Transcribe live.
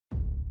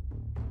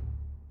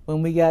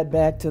When we got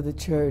back to the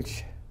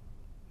church,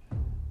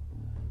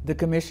 the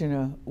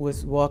commissioner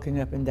was walking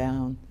up and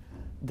down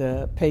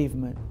the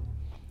pavement,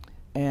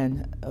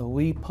 and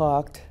we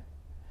parked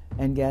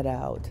and got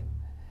out.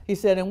 He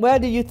said, "And where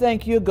do you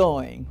think you're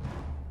going?"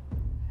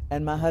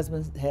 And my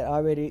husband had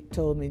already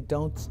told me,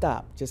 "Don't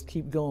stop, just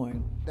keep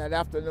going." That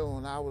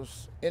afternoon, I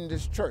was in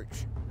this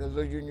church, the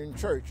Little Union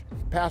Church.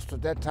 Pastor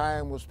at that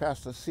time was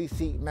Pastor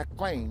C.C.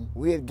 McLean.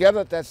 We had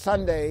gathered that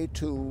Sunday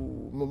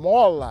to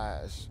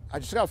memorialize. I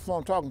just got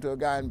from talking to a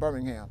guy in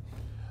Birmingham.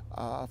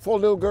 4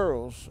 little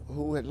girls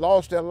who had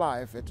lost their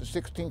life at the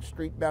 16th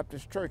Street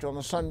Baptist Church on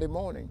a Sunday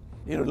morning.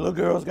 You know, the little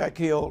girls got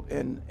killed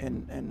in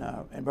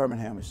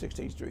Birmingham at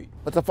 16th Street.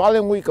 But the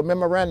following week, a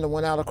memorandum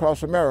went out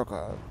across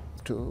America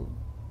to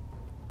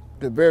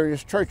the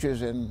various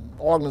churches and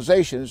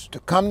organizations to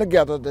come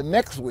together the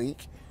next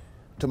week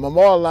to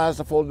memorialize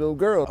the 4 little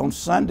girls. On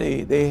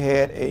Sunday, they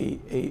had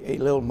a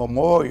little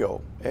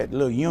memorial at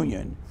Little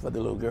Union for the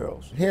little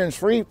girls. Here in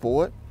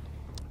Shreveport,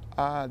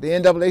 the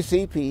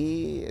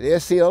NAACP, the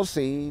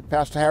SCLC,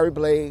 Pastor Harry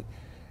Blake,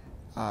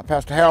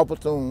 Pastor Harold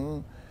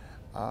Bethune,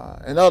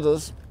 and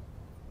others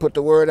put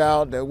the word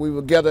out that we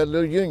would gather at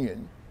Little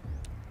Union.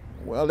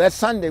 Well, that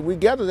Sunday we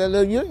gathered at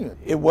Little Union.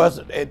 It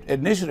wasn't,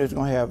 initially it was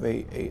going to have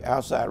a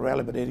outside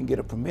rally, but they didn't get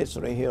a permit, so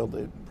they held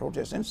the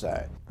protest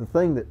inside. The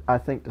thing that I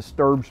think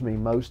disturbs me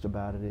most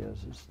about it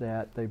is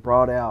that they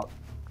brought out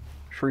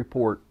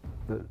Shreveport,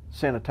 the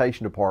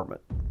sanitation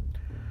department.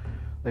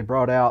 They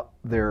brought out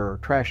their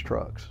trash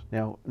trucks.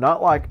 Now,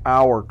 not like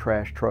our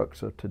trash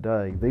trucks of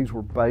today. These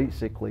were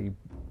basically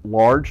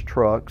large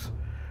trucks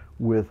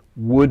with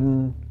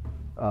wooden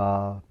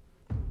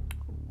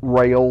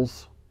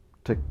rails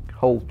to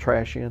hold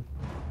trash in.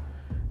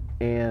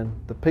 And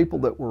the people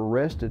that were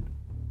arrested,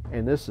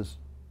 and this is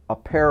a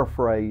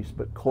paraphrase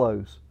but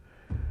close,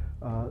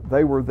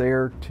 they were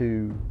there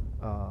to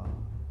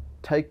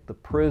take the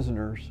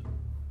prisoners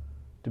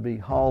to be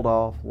hauled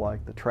off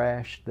like the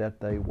trash that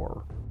they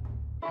were.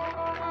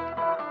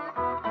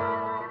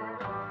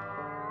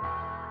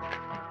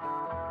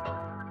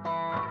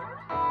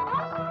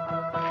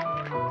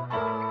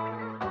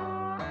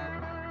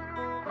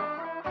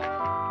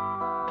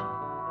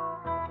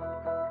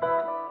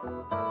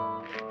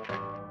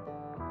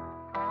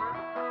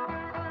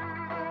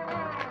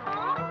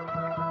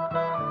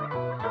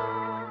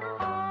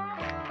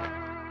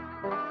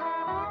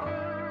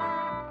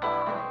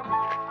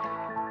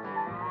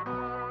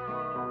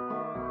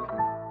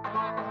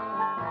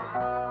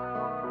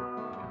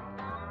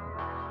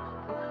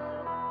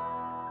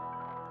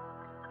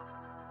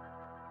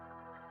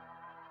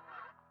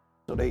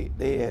 So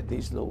they had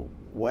these little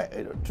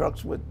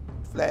trucks with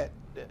flat,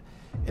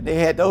 and they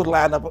had those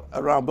lined up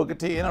around Booker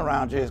T and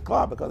around J.S.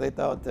 Clark because they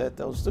thought that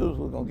those students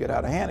were going to get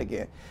out of hand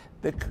again.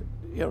 The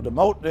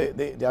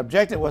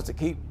objective was to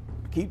keep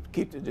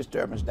the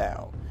disturbance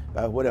down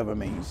by whatever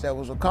means. There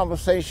was a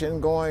conversation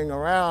going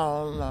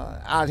around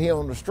out here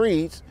on the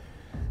streets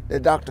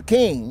that Dr.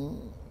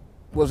 King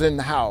was in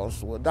the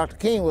house. Well, Dr.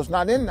 King was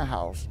not in the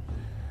house.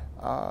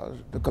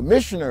 The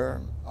commissioner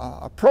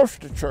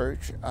approached the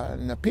church,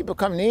 and the people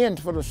coming in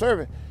for the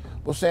service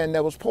were saying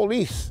there was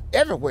police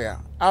everywhere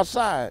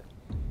outside.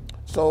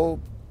 So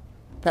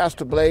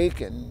Pastor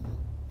Blake and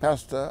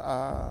Pastor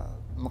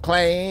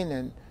McLean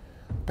and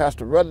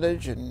Pastor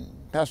Rutledge and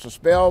Pastor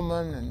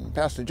Spellman and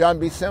Pastor John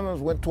B.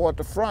 Simmons went toward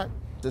the front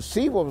to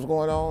see what was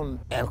going on.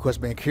 And of course,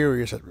 being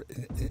curious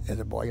as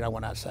a boy, I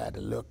went outside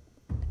to look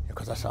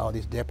because I saw all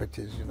these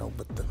deputies,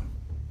 with the,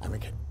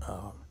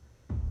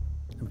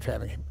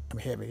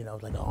 heavy, it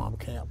was like an armed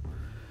camp.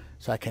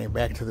 So I came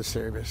back to the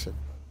service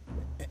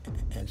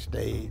and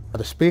stayed.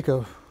 The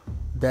speaker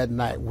that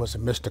night was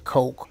Mr.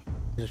 Koch,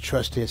 the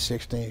trustee at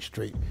 16th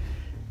Street.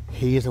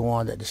 He is the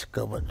one that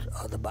discovered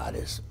the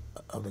bodies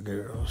of the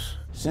girls.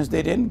 Since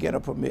they didn't get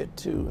a permit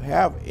to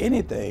have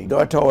anything,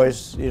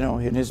 Dartois,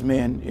 and his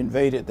men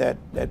invaded that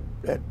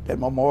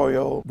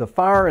memorial. The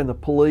fire and the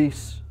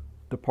police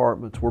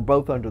departments were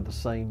both under the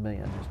same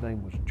man. His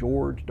name was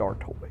George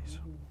Dartois.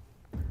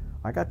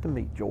 I got to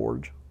meet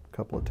George a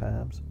couple of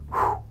times.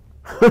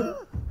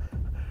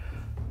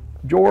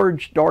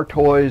 George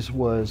Dartois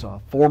was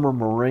a former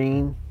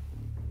Marine,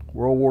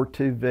 World War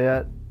II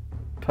vet,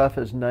 tough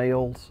as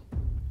nails,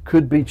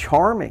 could be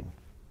charming,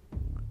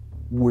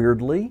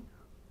 weirdly.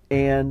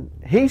 And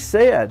he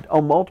said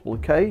on multiple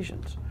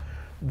occasions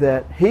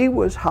that he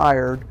was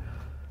hired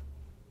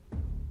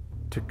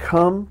to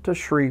come to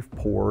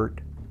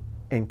Shreveport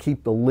and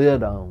keep the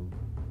lid on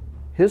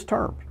his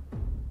terms.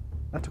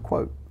 That's a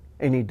quote.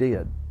 And he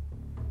did.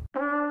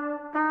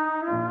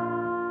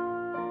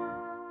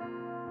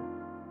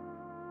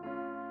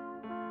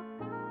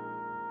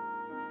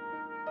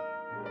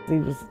 He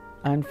was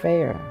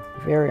unfair,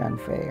 very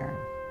unfair.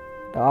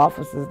 The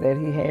officers that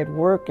he had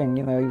working,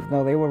 even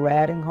though they were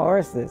riding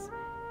horses,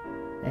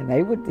 and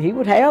he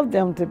would have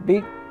them to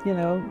beat you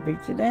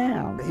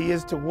down. He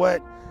is to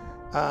what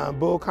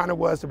Bull Connor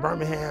was to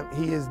Birmingham,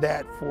 he is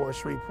that for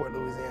Shreveport,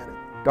 Louisiana.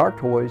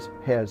 Dartois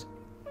has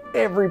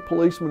every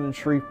policeman in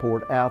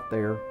Shreveport out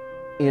there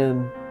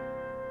in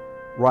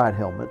riot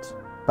helmets,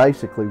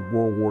 basically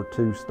World War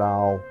II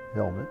style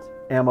helmets,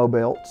 ammo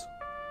belts,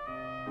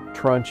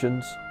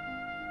 truncheons.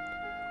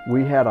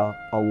 We had a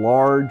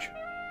large,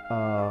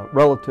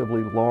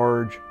 relatively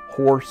large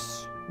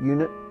horse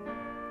unit.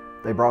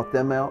 They brought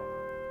them out.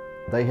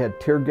 They had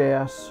tear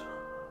gas.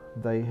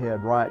 They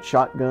had riot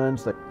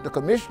shotguns. The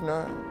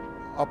commissioner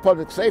of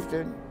public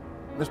safety,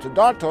 Mr.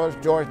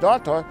 Dartois, George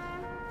Dartois,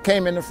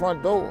 came in the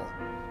front door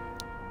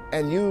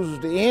and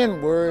used the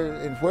N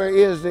word, and where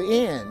is the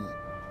N?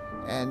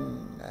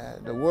 And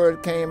the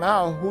word came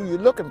out, who you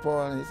looking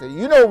for? And he said,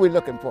 you know what we're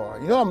looking for.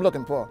 You know what I'm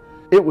looking for.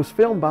 It was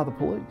filmed by the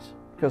police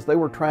because they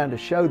were trying to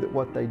show that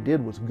what they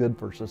did was good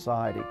for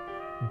society.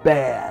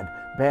 Bad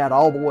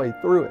all the way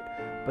through it.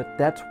 But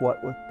that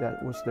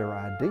was their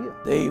idea.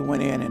 They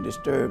went in and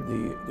disturbed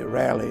the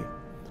rally.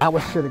 I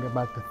was sitting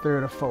about the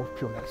third or fourth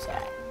pew on that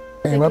side.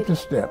 Came up the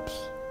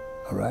steps,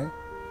 all right?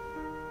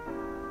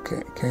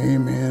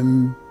 Came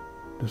in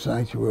the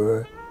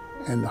sanctuary,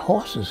 and the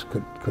horses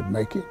could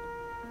make it.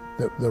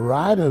 The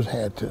riders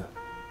had to,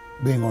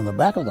 being on the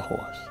back of the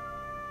horse,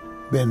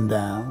 bend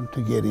down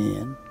to get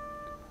in,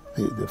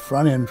 the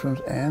front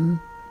entrance and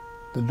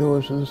the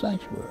doors of the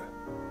sanctuary.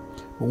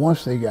 But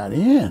once they got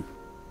in,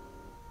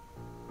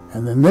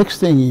 and the next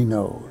thing he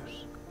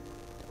knows,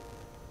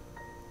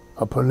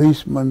 a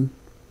policeman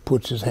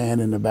puts his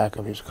hand in the back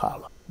of his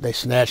collar. They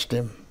snatched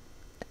him,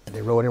 and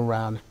they rode him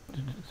around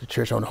the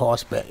church on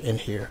horseback in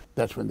here.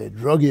 That's when they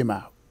drug him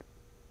out,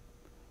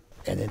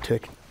 and then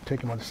took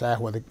him on the side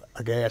where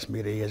a gas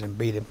meter is and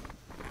beat him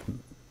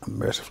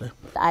mercifully.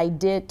 I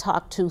did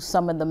talk to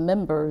some of the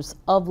members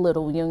of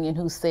Little Union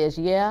who says,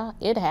 yeah,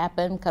 it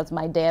happened because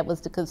my dad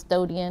was the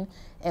custodian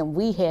and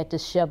we had to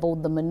shovel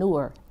the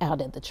manure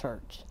out at the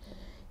church.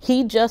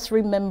 He just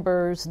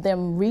remembers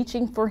them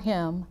reaching for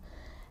him,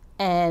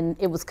 and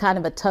it was kind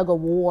of a tug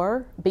of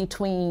war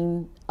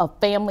between a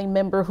family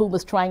member who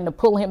was trying to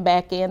pull him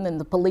back in and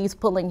the police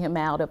pulling him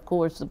out. Of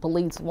course, the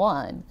police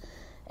won.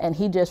 And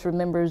he just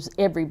remembers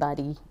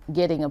everybody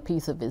getting a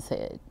piece of his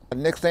head. The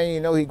next thing you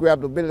know, he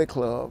grabbed a billy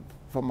club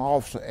from an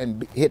officer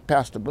and hit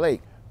Pastor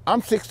Blake.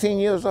 I'm 16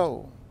 years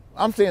old.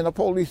 I'm seeing the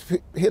police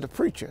hit a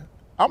preacher.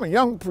 I'm a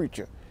young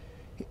preacher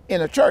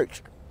in a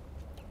church.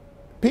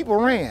 People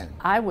ran.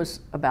 I was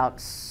about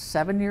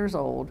 7 years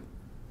old,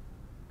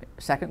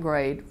 second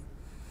grade,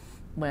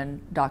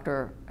 when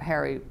Dr.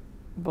 Harry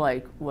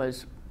Blake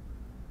was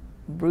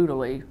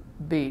brutally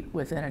beat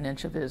within an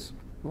inch of his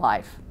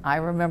life. I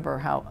remember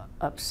how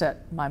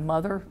upset my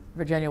mother,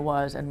 Virginia,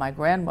 was, and my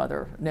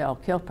grandmother, Nell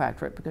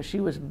Kilpatrick, because she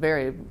was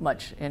very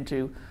much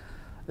into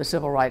the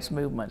civil rights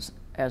movements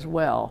as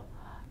well,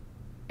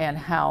 and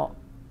how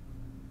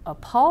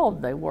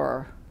appalled they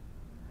were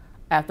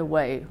at the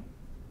way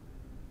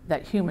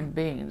that human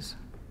beings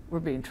were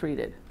being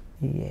treated.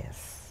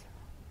 Yes.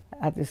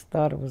 I just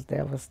thought it was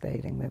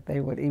devastating that they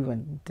would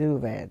even do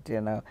that,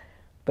 you know.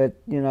 But,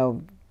 you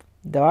know,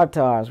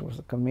 Dartois was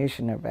a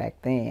commissioner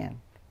back then,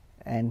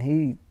 and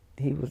he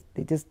would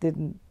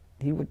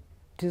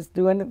just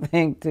do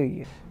anything to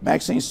you.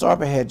 Maxine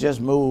Sarper had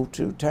just moved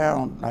to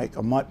town like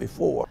a month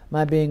before.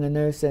 My being a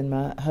nurse and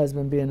my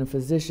husband being a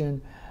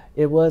physician,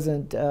 it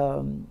wasn't,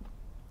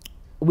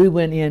 we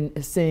went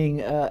in seeing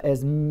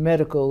as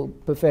medical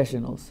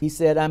professionals. He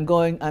said, I'm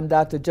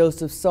Dr.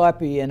 Joseph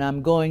Sarpy, and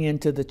I'm going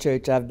into the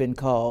church, I've been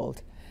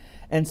called.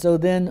 And so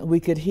then we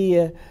could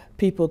hear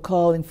people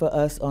calling for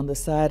us on the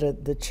side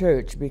of the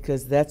church,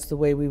 because that's the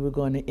way we were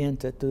going to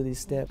enter through these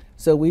steps.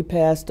 So we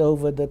passed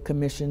over the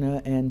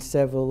commissioner and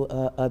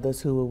several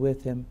others who were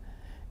with him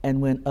and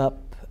went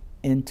up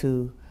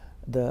into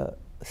the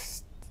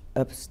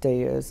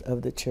upstairs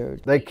of the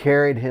church. They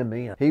carried him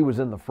in. He was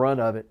in the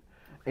front of it,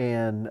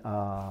 and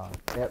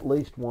at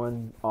least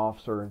one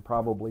officer and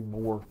probably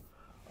more,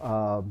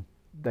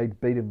 they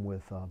beat him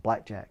with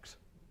blackjacks,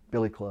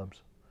 billy clubs,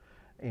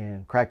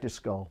 and cracked his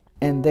skull.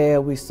 And there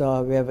we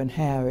saw Reverend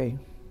Harry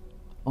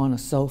on a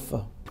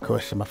sofa. Of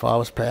course, my father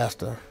was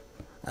pastor.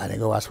 I didn't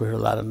go out, so we heard a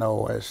lot of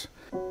noise.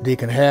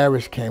 Deacon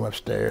Harris came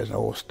upstairs, an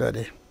old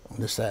study on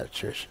this side of the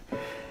church,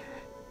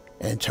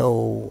 and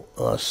told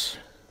us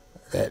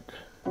that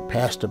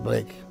Pastor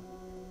Blake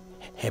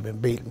had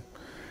been beaten.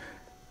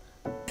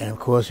 And of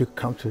course, you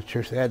come to the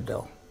church that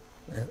door,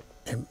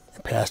 and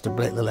Pastor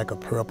Blake looked like a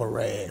purple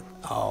rag.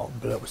 All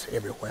blood was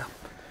everywhere.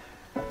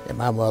 And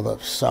my mother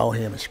saw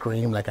him and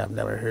screamed like I've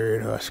never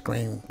heard her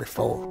scream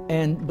before.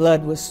 And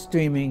blood was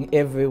streaming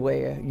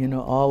everywhere, you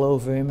know, all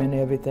over him and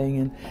everything.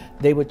 And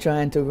they were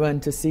trying to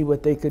run to see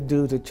what they could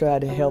do to try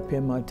to help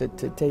him or to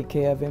take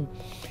care of him.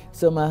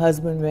 So my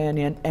husband ran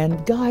in,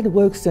 and God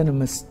works in a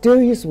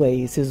mysterious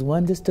ways, his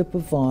wonders to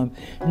perform.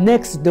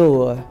 Next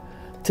door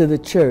to the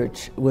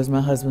church was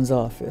my husband's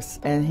office,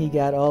 and he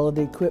got all of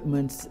the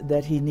equipment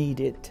that he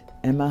needed.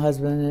 And my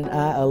husband and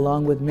I,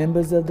 along with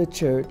members of the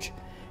church,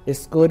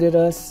 escorted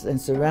us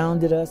and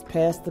surrounded us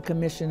past the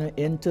commissioner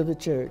into the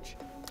church.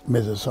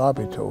 Mrs.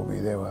 Sarpy told me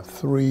there were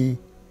 3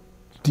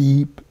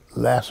 deep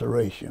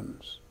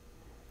lacerations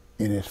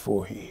in his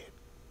forehead.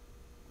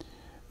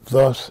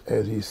 Thus,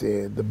 as he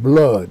said, the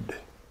blood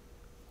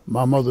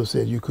My mother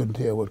said you couldn't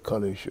tell what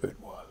color his shirt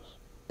was.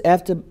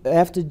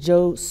 After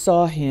Joe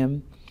saw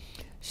him,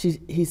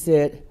 he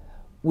said,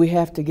 we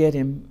have to get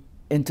him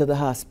into the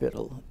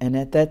hospital. And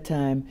at that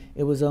time,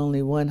 it was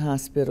only one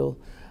hospital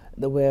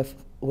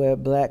where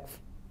black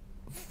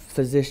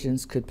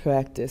physicians could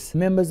practice.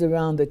 Members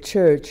around the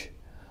church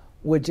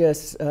were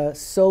just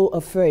so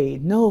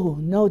afraid.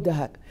 No,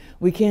 doc,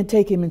 we can't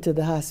take him into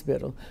the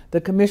hospital.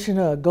 The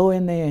commissioner, go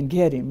in there and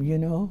get him, you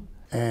know?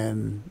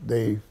 And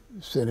they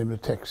sent him to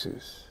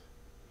Texas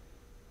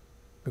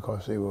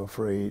because they were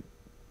afraid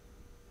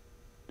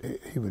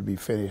he would be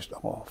finished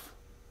off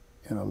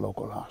in a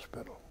local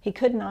hospital. He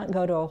could not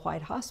go to a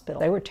white hospital.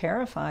 They were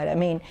terrified. I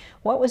mean,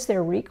 what was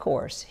their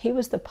recourse? He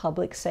was the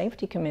public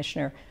safety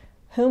commissioner.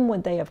 Whom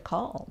would they have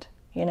called?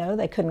 You know,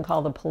 they couldn't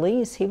call the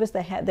police. He was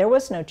the head. There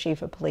was no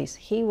chief of police.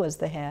 He was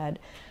the head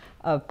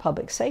of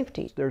public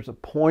safety. There's a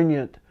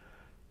poignant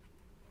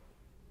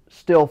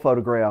still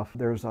photograph.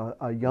 There's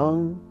a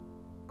young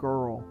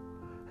girl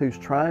who's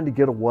trying to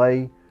get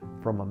away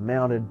from a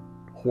mounted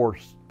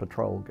horse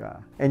patrol guy.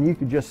 And you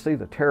could just see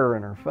the terror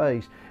in her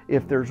face.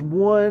 If there's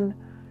one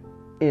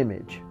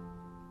image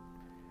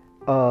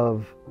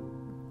of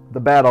the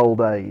bad old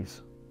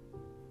days,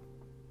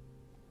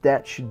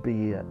 that should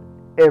be it.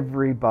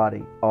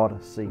 Everybody ought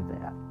to see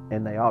that,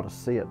 and they ought to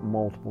see it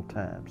multiple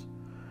times,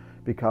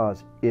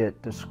 because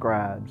it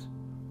describes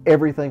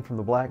everything from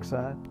the black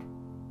side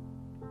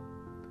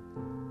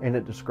and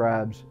it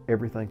describes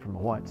everything from the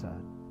white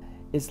side.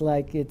 It's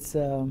like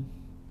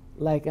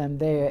like I'm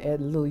there at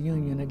Little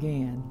Union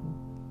again,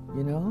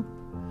 you know?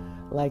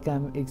 Like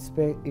I'm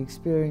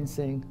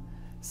experiencing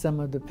some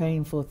of the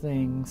painful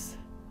things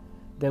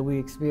that we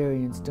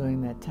experienced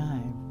during that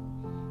time.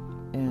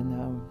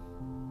 And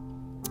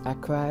I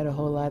cried a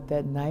whole lot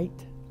that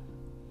night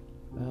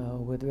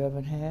with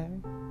Reverend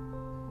Harry,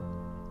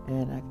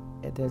 and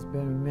there's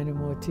been many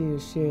more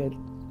tears shed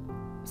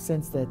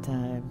since that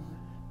time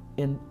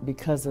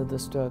because of the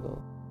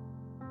struggle.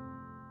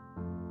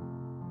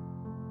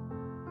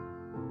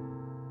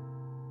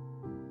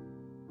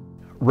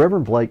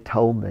 Reverend Blake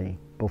told me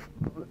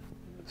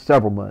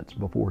several months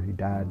before he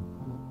died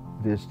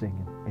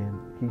visiting, and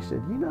he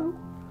said, you know,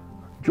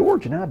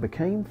 George and I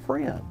became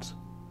friends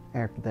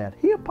after that.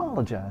 He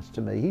apologized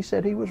to me. He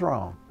said he was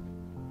wrong.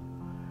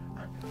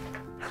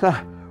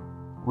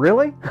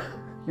 Really?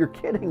 You're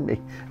kidding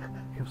me.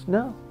 He goes,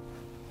 no.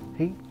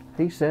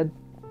 He said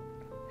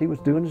he was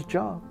doing his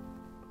job.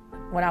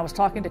 When I was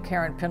talking to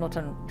Karen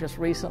Pendleton just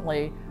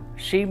recently,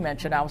 she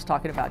mentioned I was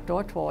talking about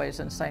door toys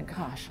and saying,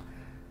 gosh,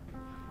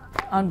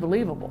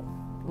 unbelievable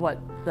what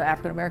the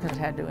African Americans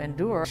had to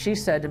endure. She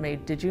said to me,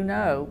 did you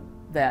know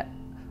that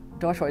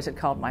door toys had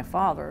called my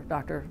father,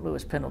 Dr.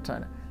 Lewis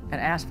Pendleton,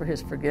 and asked for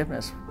his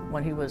forgiveness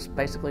when he was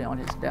basically on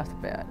his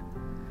deathbed?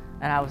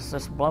 And I was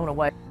just blown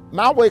away.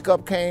 My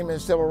wake-up came in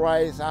civil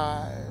rights.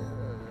 A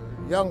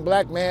young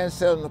black man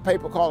selling a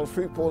paper called the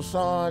Shreveport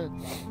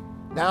Sun.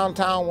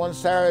 Downtown one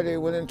Saturday,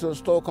 went into a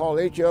store called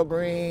H.L.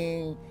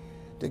 Green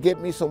to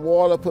get me some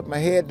water, put my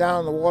head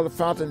down in the water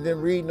fountain,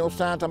 didn't read no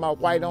sign talking about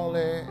white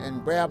only,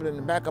 and grabbed it in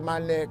the back of my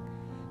neck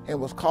and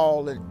was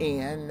called an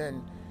N.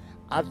 And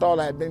I thought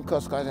I had been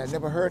cussed because I had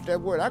never heard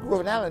that word. I grew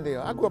up in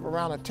Allendale. I grew up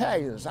around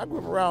Italians. I grew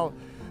up around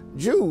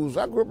Jews.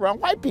 I grew up around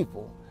white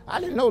people. I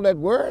didn't know that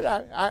word.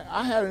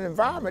 I had an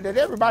environment that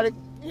everybody,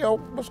 you know,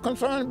 was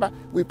concerned about.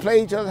 We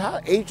played each other's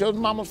house, ate each other's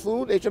mama's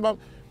food, ate each other's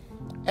mama's.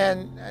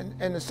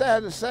 And the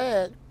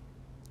sad,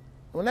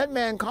 when that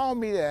man called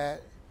me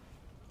that,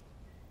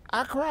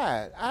 I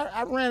cried.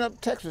 I ran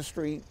up Texas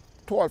Street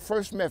toward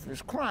First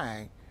Methodist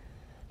crying.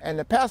 And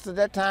the pastor at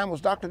that time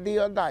was Dr.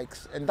 D.L.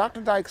 Dykes. And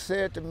Dr. Dykes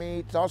said to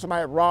me, thought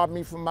somebody had robbed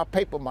me from my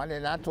paper money,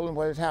 and I told him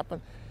what had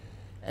happened.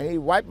 And he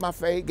wiped my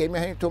face, gave me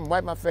a hand to him,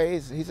 wiped my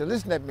face. He said,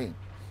 listen at me.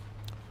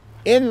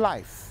 In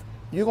life,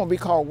 you're going to be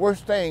called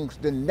worse things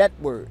than that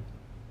word.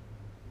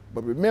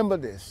 But remember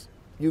this,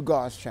 you're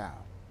God's child.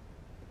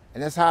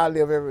 And that's how I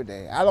live every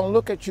day. I don't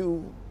look at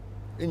you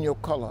in your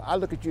color. I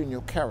look at you in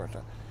your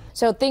character.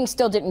 So things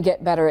still didn't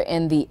get better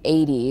in the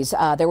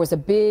 80s. There was a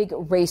big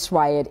race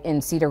riot in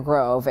Cedar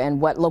Grove,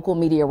 and what local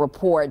media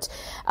reports,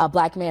 a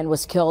black man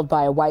was killed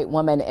by a white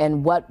woman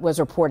in what was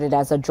reported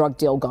as a drug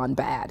deal gone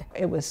bad.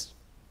 It was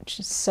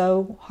just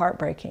so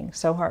heartbreaking,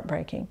 so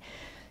heartbreaking.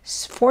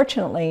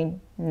 Fortunately,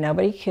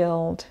 nobody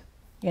killed.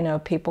 You know,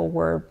 people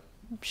were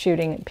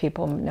shooting at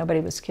people. Nobody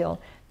was killed.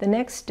 The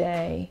next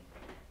day,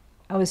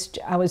 I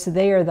was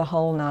there the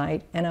whole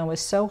night, and I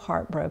was so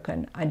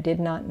heartbroken. I did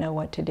not know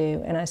what to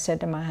do. And I said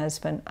to my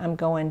husband, I'm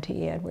going to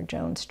E. Edward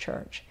Jones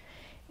Church.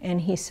 And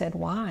he said,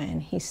 why?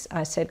 And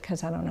I said,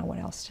 because I don't know what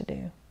else to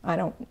do. I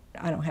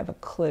don't have a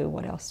clue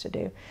what else to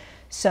do.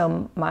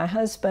 So my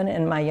husband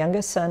and my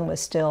youngest son was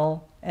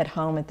still at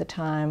home at the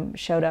time,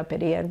 showed up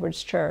at E.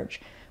 Edward's Church,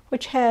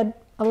 which had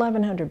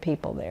 1,100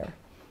 people there.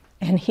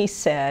 And he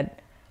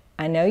said,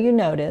 I know you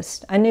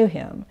noticed, I knew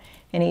him,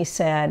 and he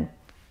said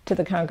to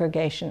the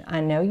congregation,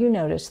 I know you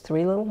noticed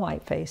 3 little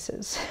white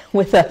faces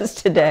with us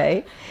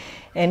today.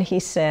 And he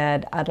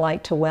said, I'd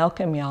like to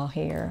welcome y'all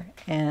here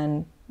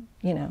and,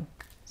 you know,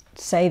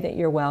 say that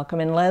you're welcome.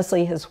 And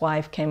Leslie, his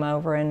wife, came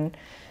over and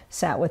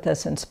sat with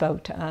us and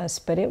spoke to us,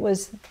 but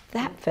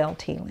that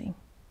felt healing.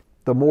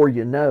 The more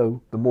you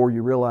know, the more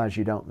you realize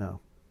you don't know.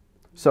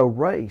 So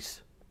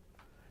race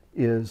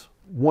is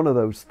one of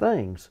those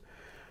things.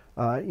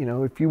 You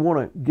know, if you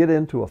want to get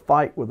into a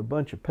fight with a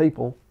bunch of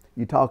people,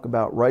 you talk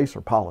about race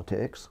or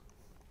politics.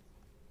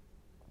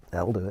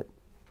 That'll do it.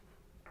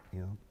 You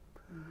know.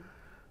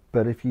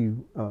 But if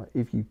you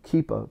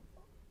keep a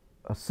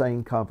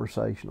sane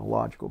conversation, a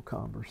logical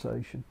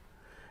conversation,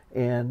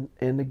 and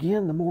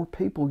again, the more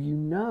people you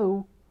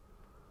know,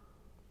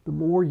 the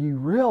more you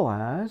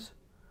realize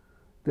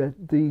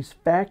that these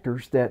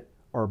factors that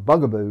are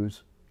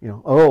bugaboos, you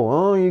know,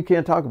 oh, you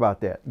can't talk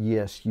about that.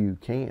 Yes, you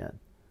can.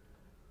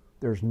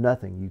 There's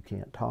nothing you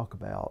can't talk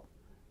about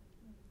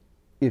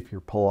if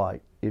you're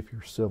polite, if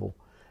you're civil,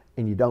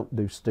 and you don't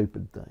do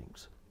stupid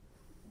things.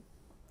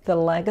 The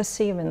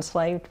legacy of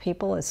enslaved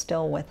people is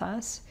still with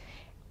us,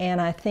 and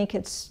I think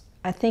it's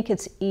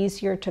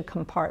easier to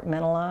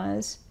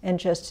compartmentalize and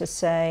just to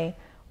say,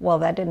 well,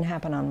 that didn't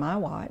happen on my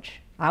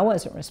watch. I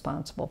wasn't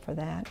responsible for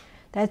that.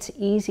 That's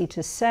easy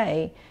to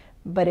say,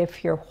 but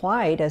if you're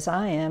white, as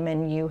I am,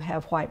 and you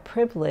have white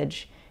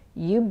privilege,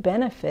 you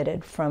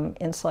benefited from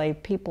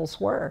enslaved people's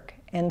work,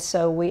 and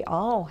so we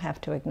all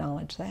have to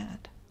acknowledge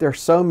that.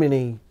 There's so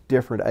many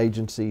different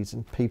agencies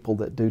and people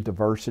that do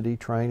diversity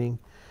training.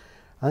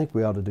 I think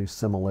we ought to do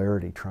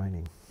similarity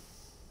training.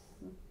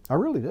 I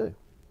really do.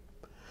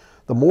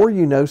 The more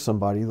you know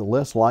somebody, the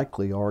less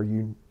likely are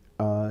you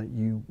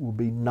will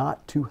be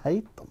not to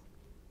hate them.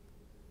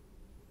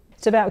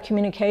 It's about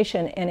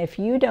communication, and if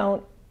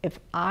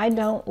I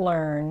don't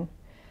learn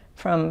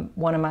from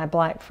one of my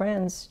black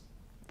friends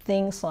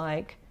things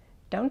like,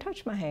 don't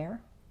touch my hair.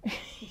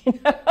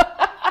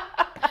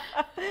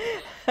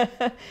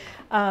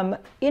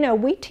 You know,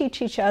 we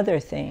teach each other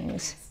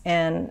things,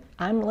 and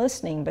I'm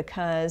listening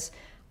because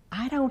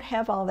I don't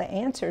have all the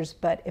answers,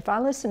 but if I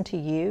listen to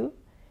you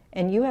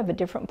and you have a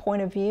different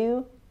point of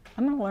view,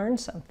 I'm going to learn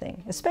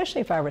something,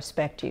 especially if I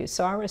respect you.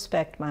 So I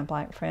respect my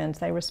black friends,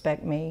 they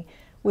respect me,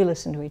 we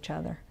listen to each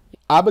other.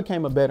 I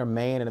became a better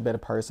man and a better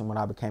person when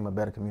I became a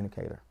better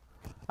communicator.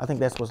 I think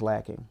that's what's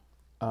lacking,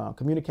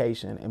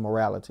 communication and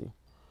morality.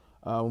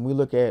 When we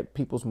look at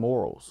people's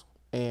morals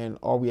and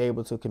are we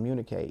able to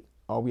communicate,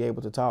 are we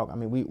able to talk? I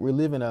mean, we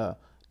live in a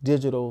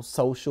digital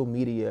social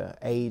media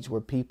age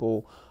where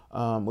people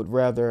would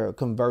rather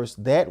converse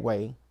that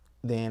way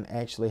than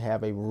actually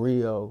have a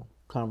real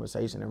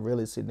conversation and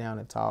really sit down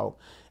and talk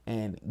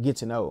and get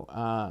to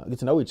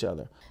know each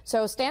other.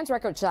 So Stan's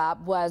record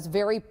shop was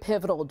very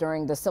pivotal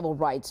during the civil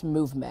rights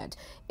movement.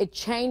 It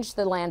changed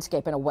the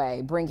landscape in a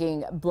way,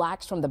 bringing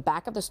blacks from the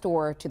back of the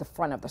store to the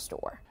front of the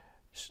store.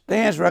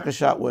 Stan's record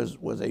shop was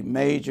a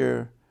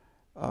major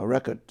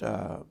record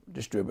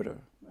distributor.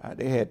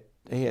 They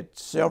had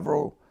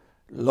several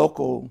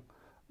local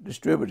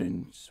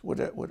distributors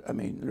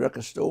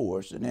record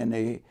stores, and then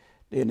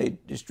they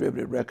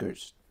distributed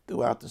records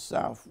throughout the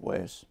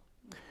Southwest.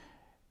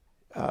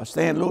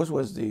 Stan Lewis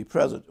was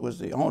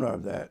the owner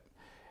of that,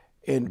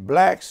 and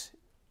blacks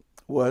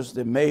was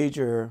the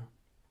major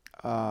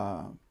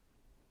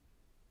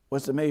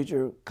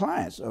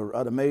clients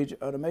or the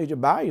major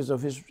buyers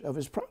of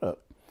his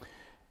product.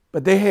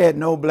 But they had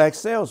no black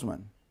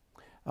salesmen.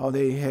 All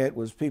they had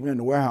was people in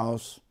the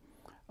warehouse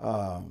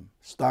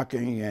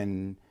stocking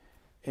and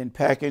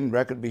packing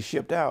record to be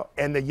shipped out.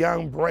 And the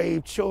young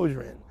brave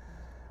children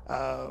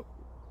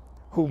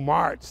who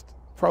marched,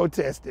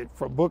 protested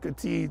from Booker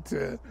T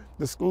to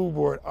the school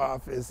board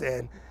office,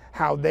 and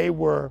how they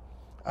were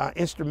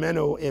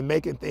instrumental in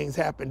making things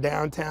happen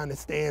downtown at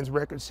Stan's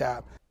record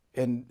shop.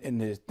 And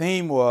the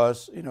theme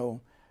was, you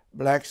know,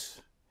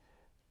 blacks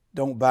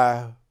don't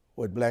buy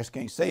what blacks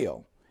can't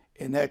sell.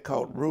 And that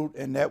caught root,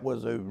 and that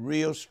was a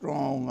real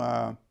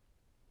strong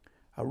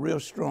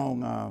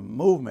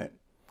movement.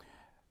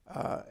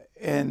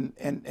 And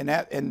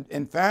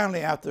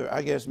finally, after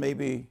I guess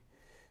maybe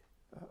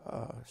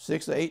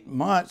 6 or 8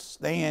 months,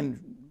 Stan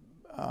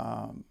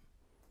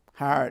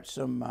hired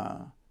some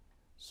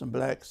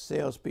black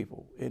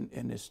salespeople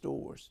in his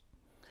stores.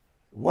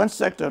 One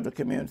sector of the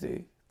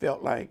community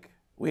felt like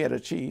we had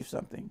achieved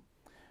something.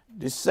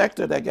 The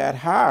sector that got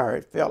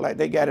hired felt like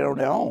they got it on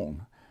their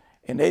own,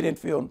 and they didn't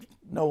feel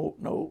no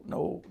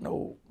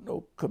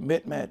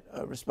commitment,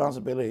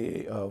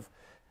 responsibility of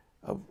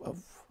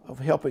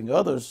helping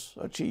others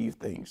achieve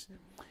things.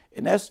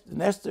 And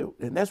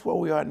that's where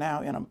we are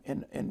now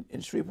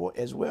in Shreveport,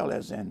 as well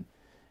as in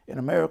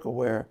America,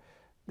 where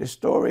the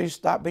stories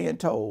stop being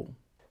told.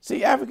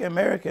 See, African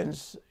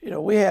Americans, you know,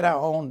 we had our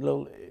own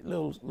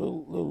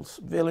little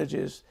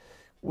villages.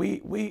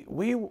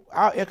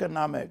 Our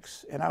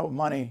economics and our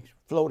money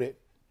floated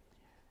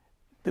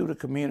through the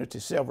community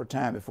several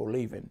times before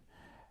leaving.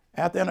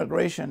 After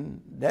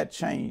integration, that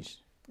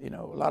changed. You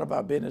know, a lot of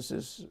our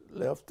businesses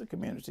left the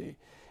community.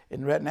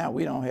 And right now,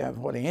 we don't have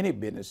hardly any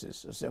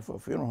businesses except for a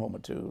funeral home or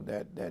two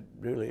that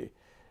really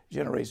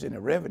generates any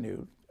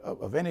revenue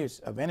of any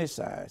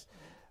size.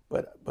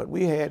 But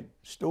we had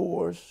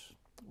stores,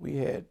 we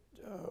had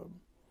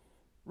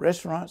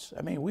restaurants.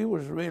 I mean, we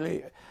was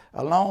really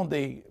along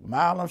the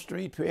Milam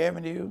Street, Pier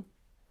Avenue,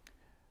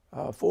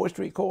 4th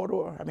Street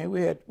corridor. I mean,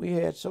 we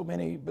had so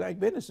many black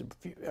businesses.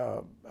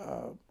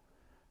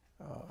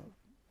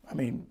 I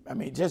mean,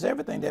 just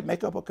everything that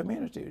make up a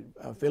community.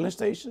 Filling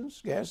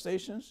stations, gas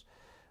stations,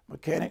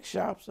 mechanic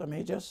shops. I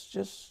mean,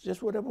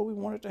 just whatever we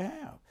wanted to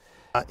have.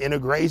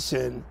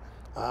 Integration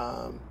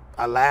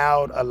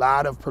allowed a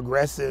lot of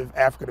progressive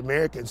African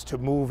Americans to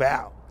move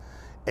out,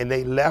 and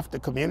they left the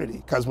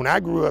community. Because when I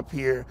grew up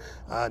here,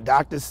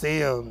 Dr.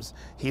 Sims,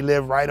 he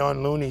lived right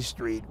on Looney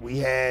Street. We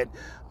had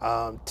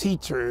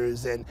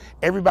teachers, and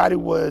everybody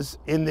was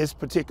in this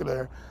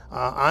particular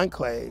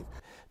enclave.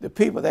 The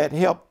people that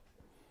helped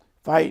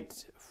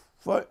fight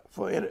for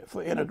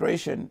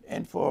integration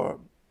and for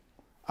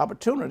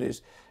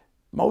opportunities,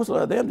 most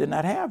of them did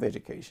not have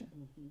education.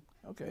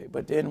 Okay,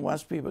 but then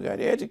once people got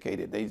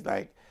educated, they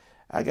like,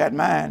 I got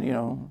mine, you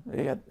know,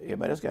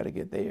 everybody else got to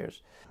get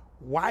theirs.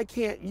 Why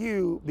can't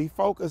you be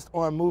focused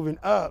on moving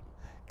up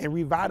and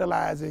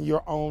revitalizing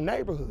your own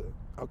neighborhood,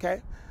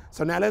 okay?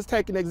 So now let's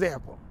take an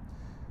example.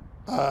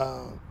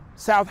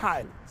 South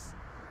Highlands,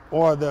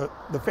 or the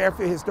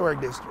Fairfield Historic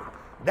District.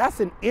 That's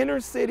an inner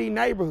city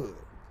neighborhood.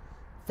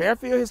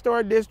 Fairfield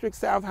Historic District,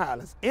 South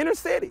Highlands, inner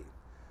city.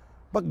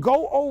 But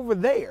go over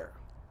there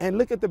and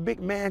look at the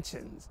big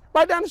mansions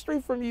right down the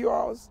street from you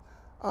all's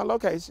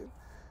location.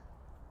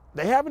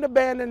 They haven't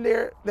abandoned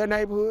their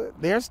neighborhood.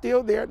 They're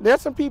still there.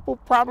 There's some people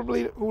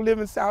probably who live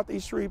in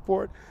Southeast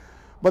Shreveport,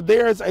 but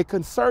there's a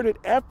concerted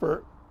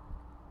effort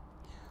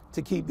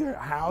to keep their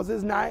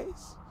houses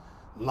nice,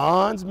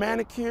 lawns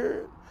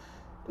manicured.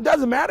 It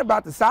doesn't matter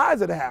about the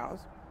size of the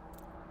house.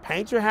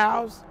 Paint your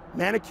house,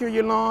 manicure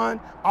your lawn,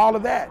 all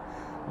of that.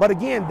 But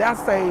again,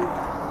 that's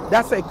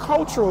a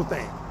cultural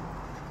thing.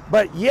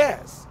 But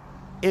yes,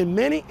 in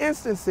many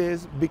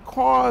instances,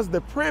 because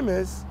the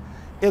premise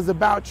is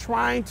about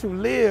trying to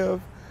live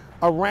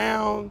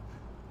around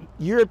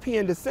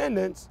European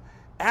descendants,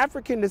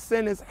 African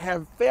descendants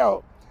have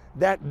felt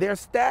that their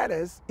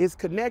status is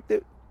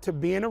connected to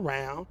being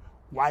around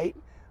white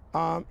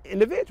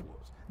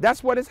individuals.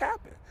 That's what has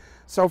happened.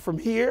 So from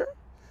here,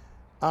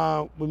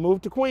 we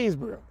moved to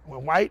Queensboro.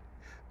 When white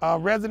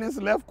residents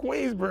left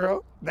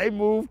Queensboro, they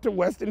moved to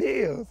Western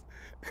Hills.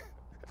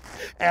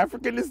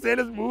 African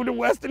descendants moved to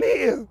Western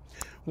Hills.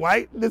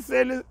 White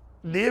descendants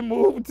then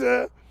moved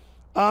to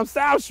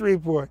South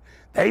Shreveport.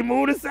 They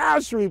moved to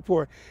South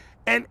Shreveport.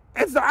 And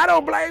so I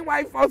don't blame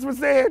white folks for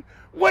saying,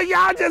 well,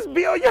 y'all just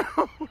build your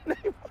own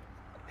neighborhood.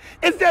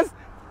 It's just,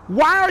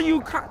 why are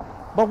you,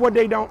 but what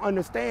they don't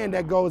understand,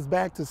 that goes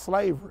back to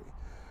slavery,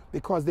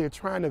 because they're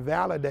trying to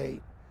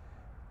validate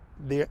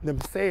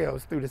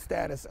themselves through the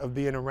status of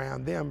being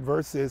around them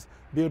versus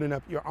building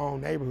up your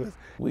own neighborhoods.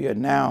 We are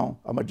now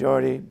a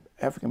majority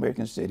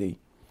African-American city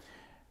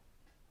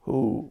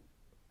who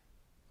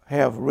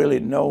have really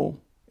no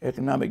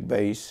economic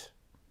base.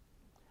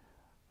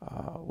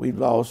 We've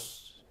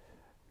lost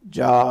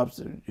jobs.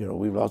 You know,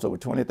 we've lost over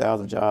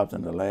 20,000 jobs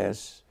in the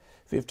last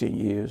 15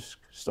 years,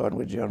 starting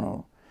with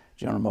General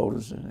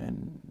Motors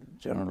and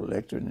General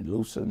Electric and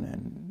Lucent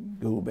and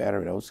Google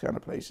Battery, those kind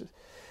of places.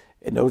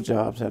 And those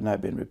jobs have not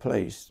been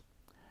replaced.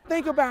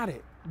 Think about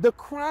it. The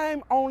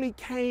crime only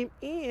came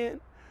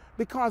in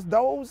because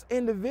those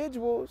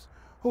individuals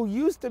who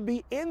used to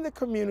be in the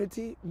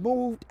community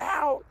moved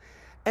out,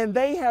 and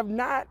they have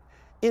not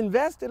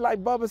invested,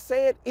 like Bubba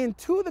said,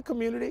 into the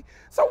community.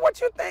 So what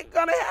you think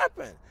gonna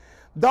happen?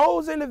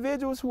 Those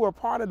individuals who are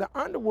part of the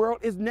underworld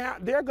is now,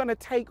 they're gonna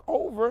take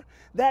over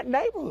that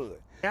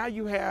neighborhood. Now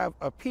you have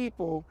a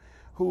people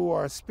who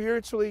are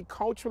spiritually,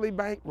 culturally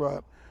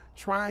bankrupt,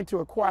 trying to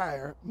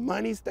acquire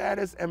money,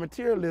 status, and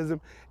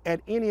materialism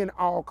at any and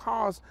all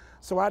costs.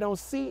 So I don't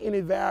see any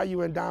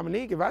value in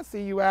Domonique. If I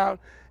see you out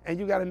and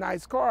you got a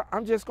nice car,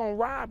 I'm just gonna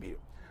rob you.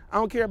 I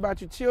don't care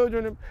about your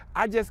children.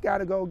 I just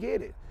gotta go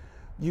get it.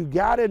 You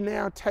gotta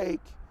now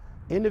take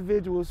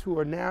individuals who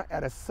are now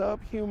at a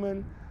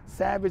subhuman,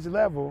 savage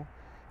level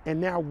and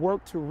now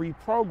work to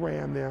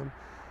reprogram them.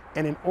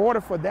 And in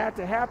order for that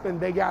to happen,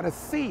 they gotta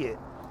see it.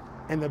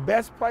 And the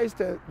best place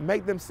to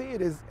make them see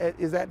it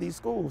is at these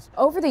schools.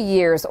 Over the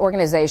years,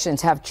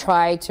 organizations have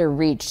tried to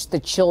reach the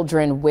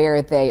children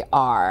where they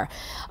are.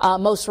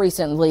 Most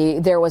recently,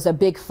 there was a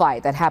big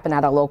fight that happened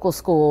at a local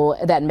school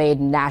that made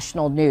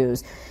national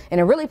news. And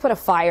it really put a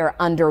fire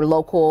under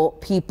local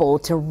people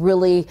to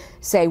really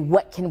say,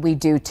 what can we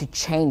do to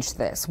change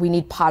this? We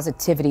need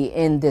positivity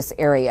in this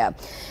area.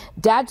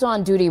 Dads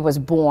on Duty was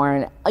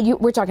born.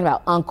 We're talking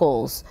about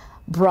uncles,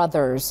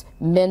 brothers,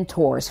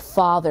 mentors,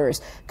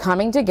 fathers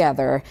coming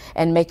together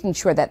and making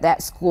sure that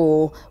that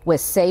school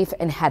was safe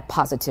and had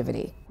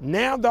positivity.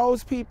 Now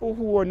those people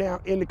who are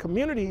now in the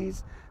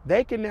communities,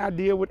 they can now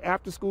deal with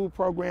after-school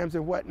programs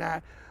and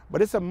whatnot,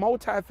 but it's a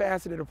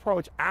multifaceted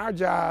approach. Our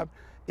job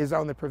is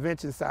on the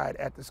prevention side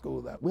at the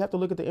school level. We have to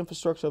look at the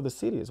infrastructure of the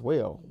city as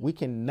well. We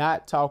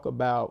cannot talk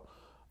about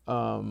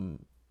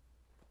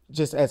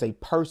just as a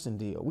person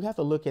deal. We have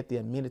to look at the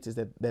amenities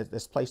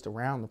that's placed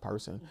around the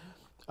person.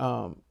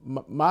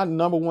 My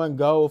number one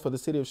goal for the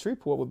city of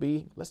Shreveport would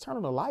be, let's turn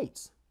on the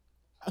lights.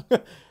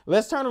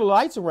 Let's turn on the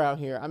lights around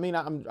here. I mean,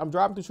 I'm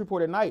driving through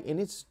Shreveport at night and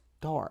it's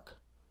dark.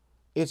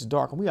 It's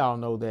dark, and we all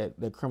know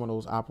that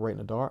criminals operate in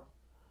the dark.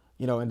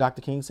 You know, and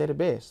Dr. King said it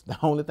best. The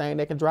only thing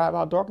that can drive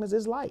out darkness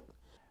is light.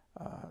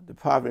 The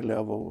poverty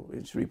level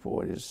in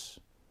Shreveport is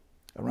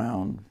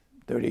around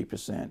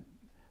 38%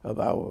 of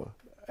our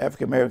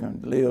African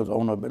American lives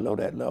on or below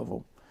that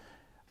level.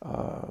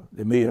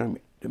 The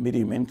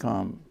median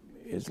income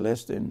is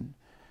less than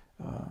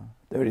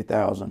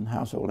 30,000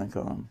 household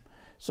income.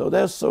 So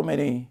there's so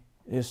many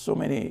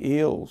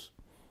ills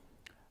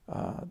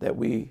that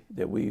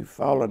we've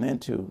fallen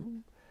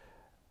into,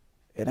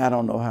 and I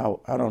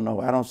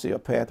don't see a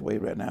pathway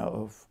right now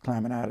of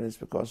climbing out of this,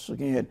 because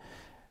again,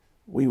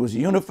 we was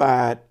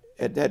unified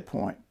at that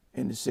point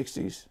in the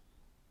 60s,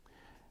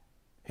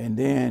 and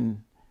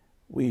then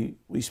we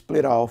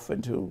split off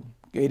into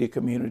gated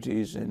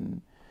communities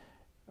and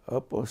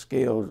upper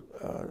scale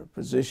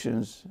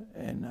positions,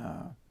 and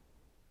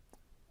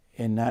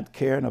not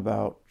caring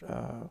about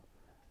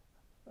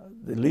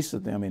the least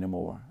of them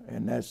anymore.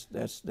 And that's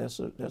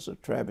a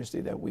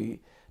travesty that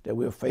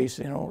we're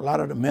facing. You know, a lot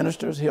of the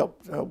ministers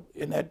helped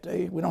in that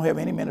day. We don't have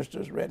any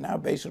ministers right now,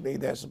 basically,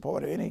 that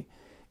support any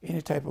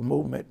type of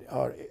movement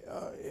or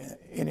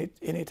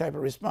any type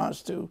of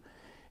response to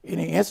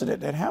any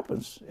incident that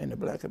happens in the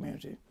black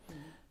community.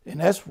 And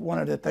that's one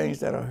of the things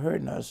that are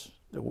hurting us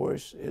the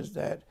worst, is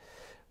that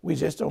we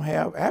just don't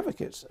have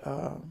advocates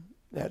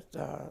that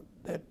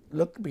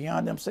look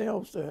beyond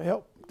themselves to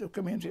help the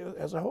community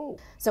as a whole.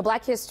 So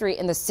Black history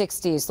in the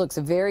 60s looks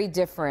very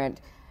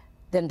different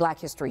than Black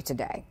history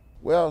today.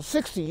 Well,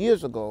 60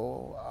 years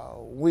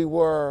ago, we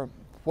were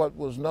what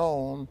was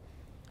known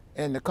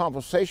in the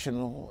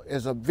conversational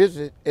as a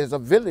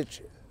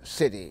village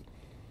city.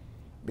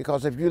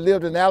 Because if you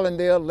lived in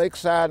Allendale,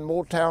 Lakeside,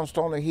 Motown,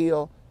 Stoner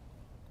Hill,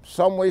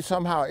 some way,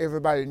 somehow,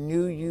 everybody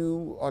knew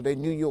you or they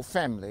knew your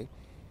family.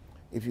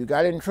 If you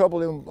got in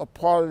trouble in a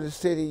part of the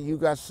city,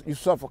 you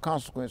suffer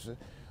consequences.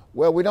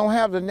 Well, we don't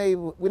have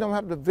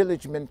the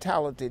village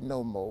mentality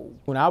no more.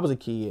 When I was a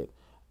kid,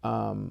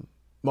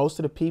 most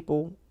of the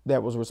people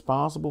that was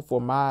responsible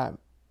for my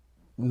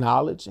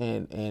knowledge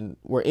and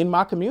were in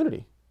my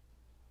community.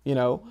 You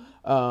know,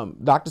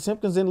 Dr.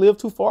 Simpkins didn't live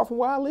too far from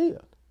where I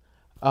lived.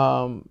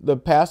 The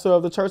pastor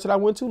of the church that I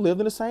went to lived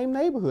in the same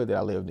neighborhood that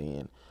I lived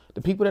in.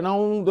 The people that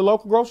owned the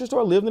local grocery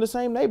store lived in the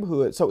same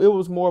neighborhood. So it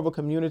was more of a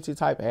community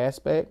type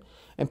aspect,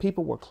 and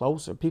people were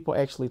closer. People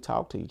actually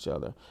talked to each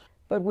other.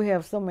 But we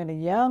have so many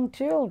young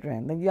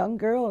children, the young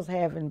girls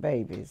having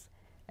babies,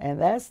 and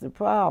that's the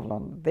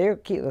problem. They're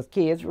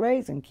kids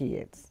raising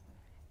kids,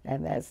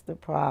 and that's the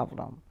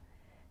problem.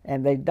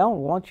 And they don't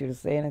want you to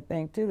say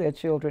anything to their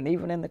children,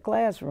 even in the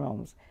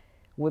classrooms.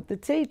 With the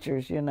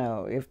teachers, you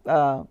know, if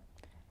your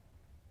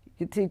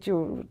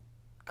teacher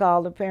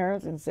called the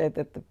parents and said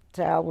that the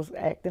child was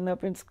acting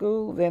up in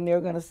school, then they're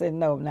going to say,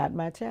 no, not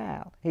my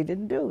child. He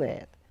didn't do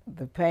that.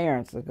 The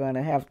parents are going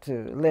to have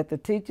to let the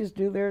teachers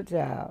do their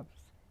jobs,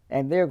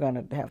 and they're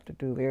going to have to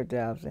do their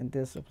jobs and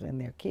discipline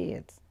their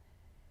kids.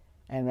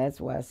 And that's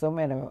why so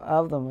many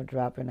of them are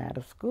dropping out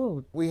of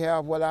school. We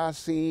have what I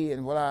see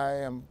and what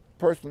I am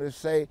personally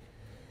say,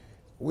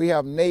 we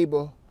have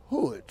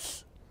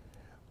neighborhoods.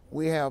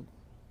 We have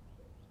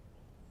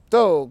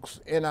thugs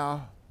in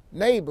our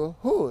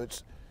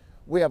neighborhoods.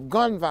 We have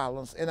gun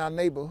violence in our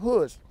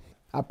neighborhoods.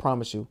 I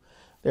promise you,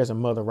 there's a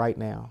mother right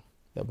now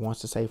that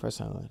wants to save her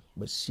son,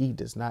 but she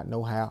does not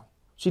know how.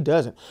 She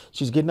doesn't.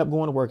 She's getting up,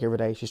 going to work every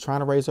day. She's trying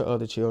to raise her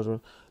other children.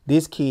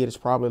 This kid is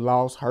probably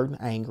lost, hurt,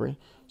 and angry.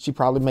 She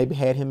probably maybe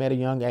had him at a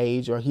young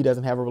age, or he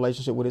doesn't have a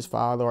relationship with his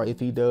father, or if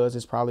he does,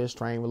 it's probably a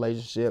strained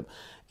relationship,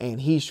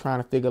 and he's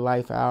trying to figure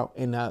life out.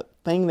 And the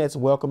thing that's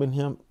welcoming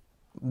him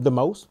the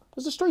most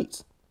is the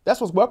streets. That's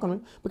what's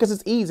welcoming, because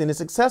it's easy and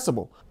it's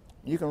accessible.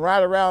 You can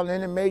ride around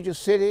any major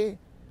city,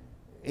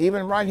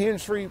 even right here in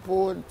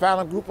Shreveport, and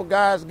find a group of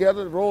guys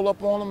together, roll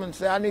up on them and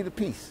say, I need a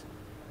piece.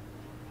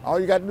 All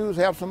you got to do is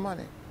have some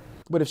money.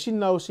 But if she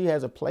knows she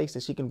has a place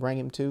that she can bring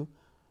him to,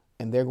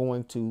 and they're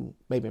going to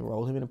maybe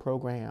enroll him in a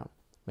program,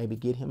 maybe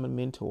get him a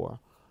mentor,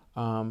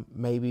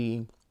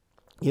 maybe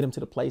get him to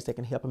the place that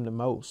can help him the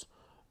most.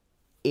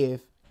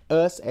 If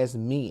us as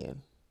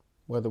men,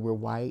 whether we're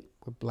white,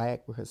 we're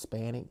black, we're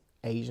Hispanic,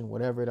 Asian,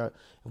 whatever it is,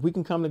 if we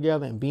can come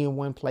together and be in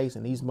one place,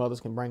 and these mothers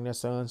can bring their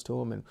sons to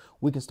them, and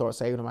we can start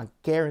saving them, I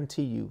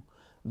guarantee you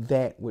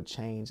that would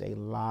change a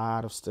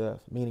lot of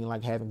stuff, meaning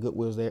like having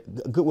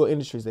Goodwill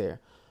Industries there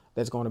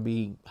that's going to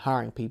be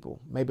hiring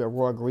people. Maybe a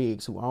Roy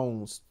Griggs who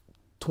owns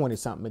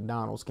 20-something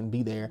McDonald's can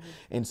be there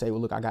and say, well,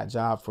 look, I got a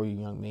job for you,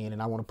 young man,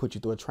 and I want to put you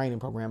through a training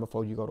program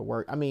before you go to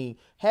work. I mean,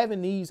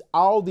 having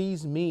all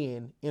these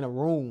men in a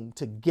room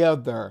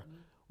together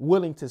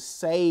willing to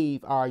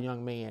save our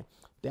young man,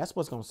 that's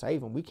what's going to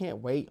save them. We can't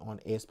wait on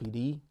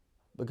SPD,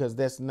 because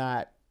that's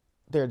not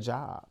their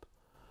job.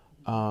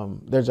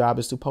 Their job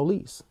is to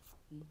police.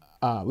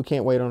 We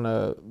can't wait on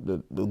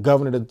the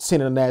governor to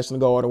send in the National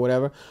Guard or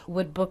whatever.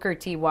 Would Booker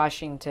T.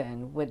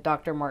 Washington, would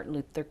Dr. Martin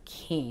Luther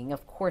King,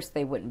 of course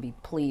they wouldn't be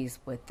pleased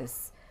with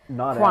this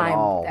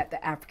crime at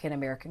the African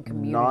American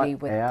community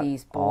with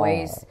these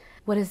boys.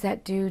 What does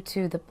that do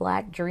to the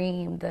black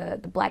dream, the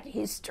black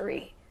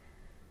history?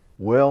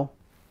 Well,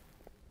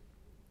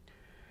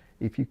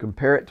 if you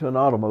compare it to an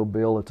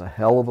automobile, it's a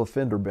hell of a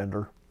fender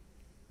bender.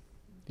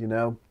 You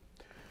know,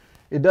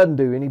 it doesn't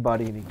do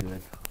anybody any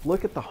good.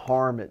 Look at the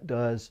harm it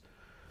does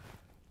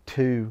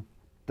to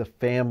the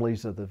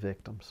families of the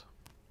victims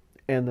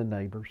and the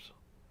neighbors.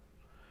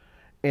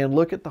 And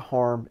look at the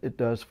harm it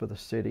does for the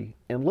city.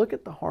 And look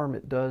at the harm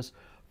it does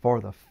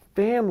for the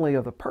family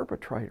of the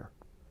perpetrator.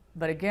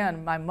 But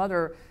again, my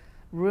mother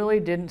really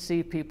didn't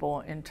see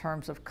people in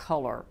terms of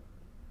color,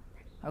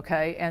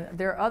 okay? And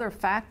there are other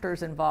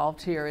factors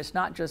involved here. It's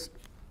not just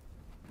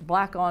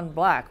black on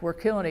black. We're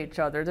killing each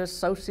other. There's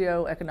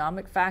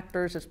socioeconomic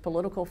factors, there's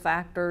political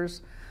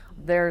factors,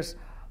 there's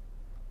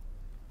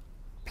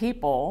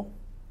people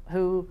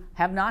who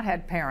have not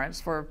had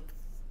parents for,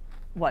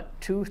 what,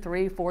 2,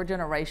 3, 4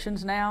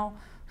 generations now,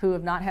 who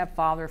have not had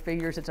father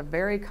figures. It's a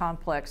very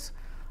complex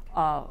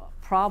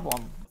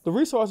problem. The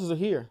resources are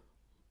here.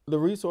 The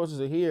resources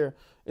are here.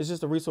 It's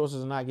just the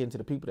resources are not getting to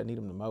the people that need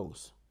them the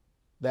most.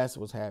 That's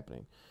what's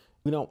happening.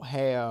 We don't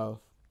have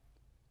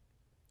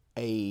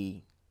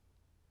a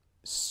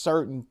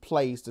certain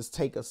place to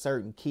take a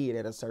certain kid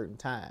at a certain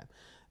time.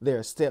 There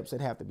are steps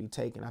that have to be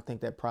taken. I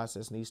think that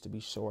process needs to be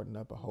shortened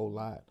up a whole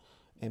lot.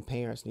 And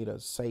parents need a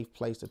safe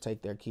place to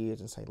take their kids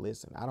and say,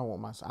 listen,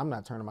 I'm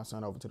not turning my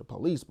son over to the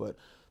police, but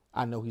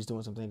I know he's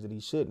doing some things that he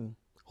shouldn't.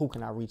 Who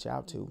can I reach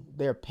out to?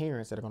 There are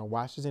parents that are going to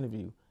watch this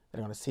interview, that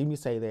are going to see me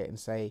say that and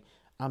say,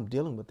 I'm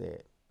dealing with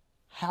that.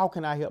 How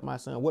can I help my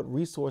son? What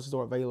resources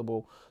are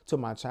available to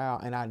my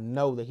child? And I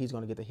know that he's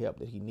going to get the help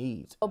that he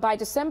needs. By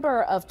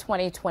December of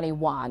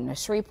 2021,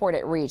 Shreveport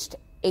had reached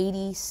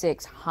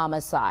 86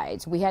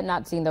 homicides. We had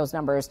not seen those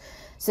numbers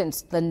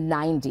since the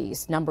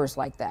 90s, numbers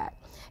like that.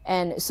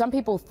 And some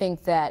people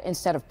think that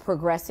instead of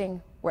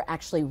progressing, we're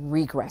actually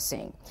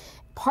regressing,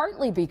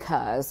 partly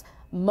because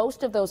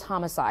most of those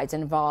homicides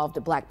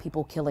involved black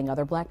people killing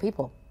other black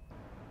people.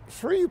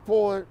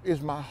 Shreveport is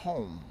my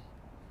home.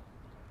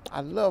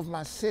 I love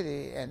my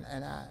city, and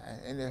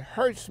it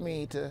hurts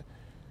me to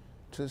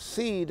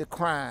see the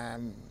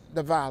crime,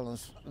 the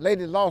violence.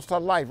 Lady lost her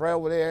life right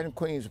over there in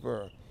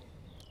Queensboro.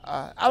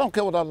 I don't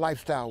care what her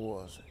lifestyle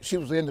was. She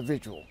was an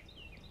individual.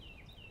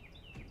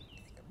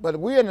 But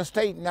we're in a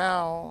state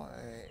now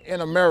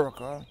in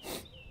America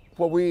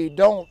where we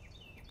don't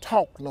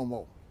talk no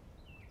more.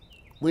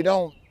 We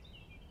don't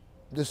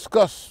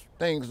discuss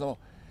things no more.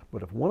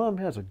 But if one of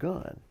them has a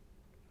gun,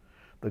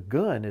 the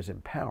gun is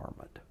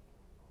empowerment.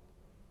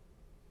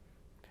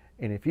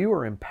 And if you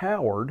are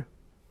empowered,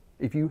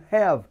 if you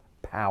have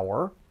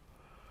power,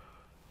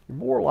 you're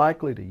more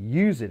likely to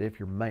use it if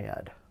you're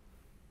mad.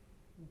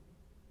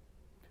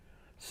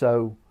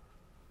 So,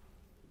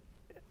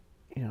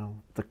 you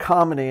know, the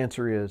common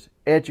answer is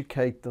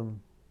educate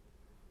them,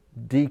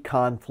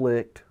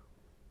 deconflict,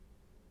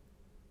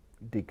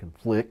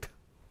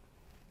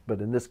 but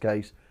in this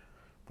case,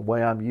 the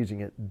way I'm using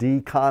it,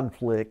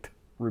 deconflict,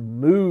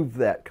 remove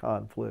that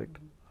conflict.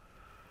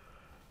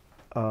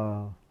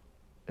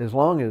 As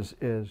long as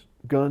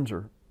guns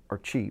are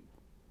cheap,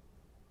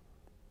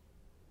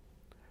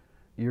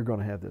 you're going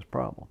to have this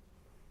problem.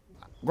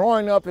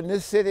 Growing up in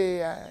this city,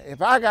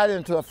 if I got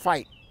into a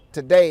fight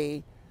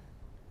today,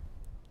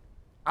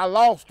 I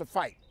lost the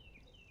fight.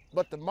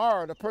 But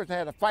tomorrow, the person I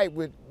had a fight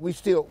with, we're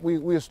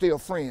still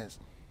friends.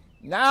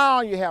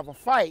 Now you have a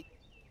fight.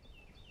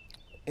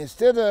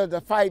 Instead of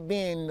the fight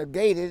being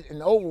negated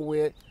and over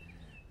with,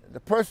 the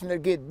person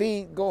that get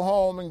beat go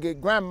home and get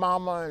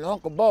grandmama and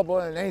Uncle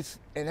Bubba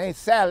and Aunt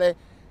Sally,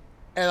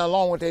 and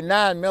along with their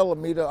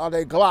 9mm or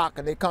their Glock,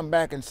 and they come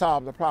back and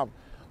solve the problem.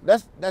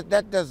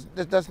 That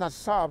does not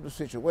solve the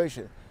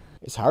situation.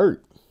 It's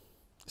hurt.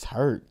 It's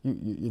hurt.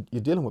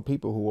 You're dealing with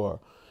people who are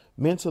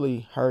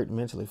mentally hurt,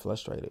 mentally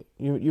frustrated.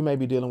 You may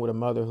be dealing with a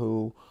mother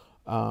who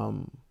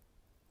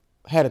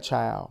had a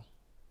child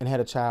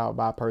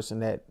by a person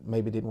that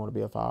maybe didn't want to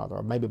be a father,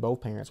 or maybe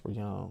both parents were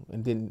young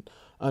and didn't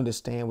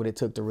understand what it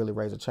took to really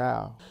raise a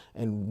child.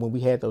 And when we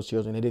had those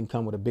children, they didn't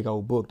come with a big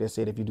old book that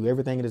said, if you do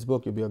everything in this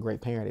book, you'll be a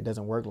great parent. It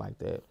doesn't work like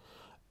that.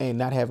 And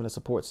not having a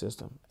support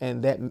system.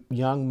 And that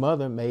young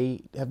mother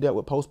may have dealt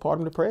with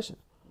postpartum depression.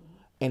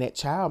 And that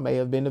child may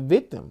have been a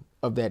victim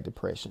of that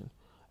depression.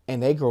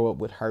 And they grow up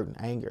with hurt and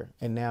anger.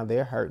 And now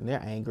they're hurt and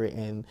they're angry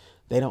and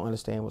they don't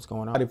understand what's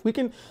going on. If we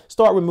can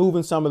start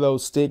removing some of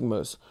those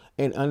stigmas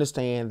and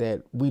understand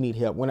that we need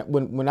help.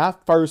 When I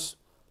first,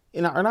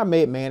 in our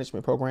med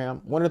management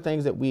program, one of the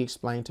things that we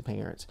explain to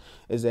parents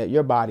is that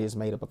your body is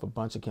made up of a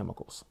bunch of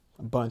chemicals,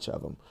 a bunch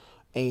of them.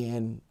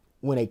 And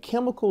when a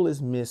chemical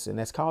is missing,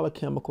 that's called a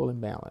chemical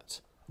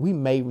imbalance, we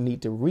may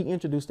need to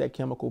reintroduce that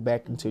chemical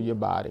back into your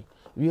body.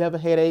 If you have a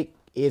headache,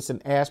 it's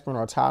an aspirin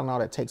or a Tylenol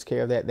that takes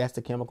care of that. That's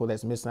the chemical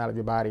that's missing out of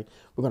your body.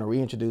 We're going to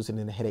reintroduce it and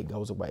then the headache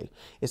goes away.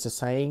 It's the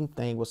same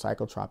thing with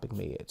psychotropic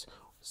meds.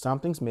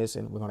 Something's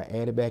missing. We're going to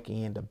add it back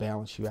in to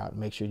balance you out and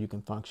make sure you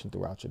can function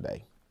throughout your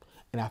day.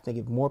 And I think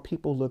if more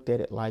people looked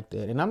at it like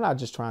that, and I'm not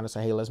just trying to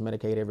say, hey, let's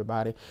medicate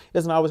everybody. It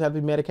doesn't always have to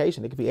be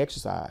medication. It could be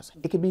exercise.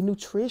 It could be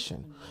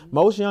nutrition.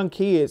 Most young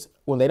kids,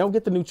 when they don't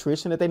get the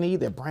nutrition that they need,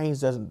 their brains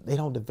they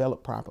don't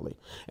develop properly.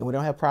 And when they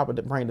don't have proper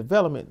brain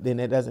development, then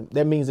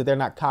that means that they're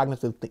not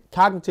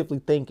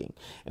cognitively thinking.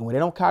 And when they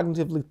don't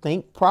cognitively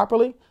think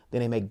properly, then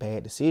they make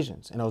bad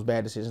decisions. And those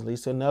bad decisions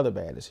leads to another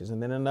bad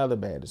decision, then another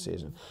bad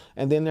decision.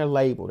 And then they're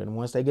labeled. And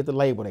once they get the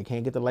label, they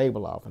can't get the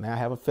label off. And now I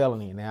have a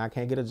felony. And now I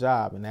can't get a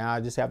job. And now I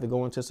just have to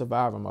go into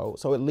survivor mode.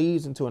 So it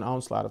leads into an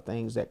onslaught of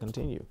things that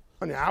continue.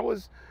 I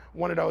was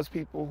one of those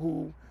people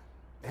who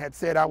had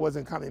said I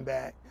wasn't coming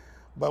back.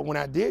 But when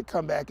I did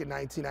come back in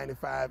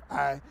 1995,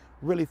 I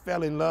really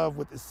fell in love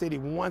with the city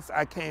once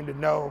I came to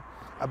know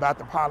about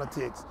the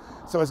politics.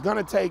 So it's going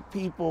to take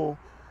people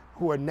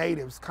who are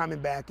natives coming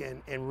back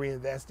and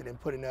reinvesting and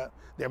putting up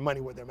their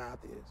money where their mouth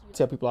is. I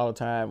tell people all the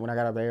time, when I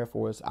got out of the Air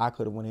Force, I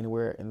could have went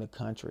anywhere in the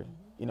country.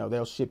 You know,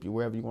 they'll ship you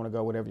wherever you want to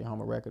go, whatever your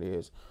home of record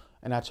is.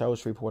 And I chose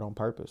Shreveport on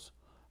purpose.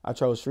 I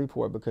chose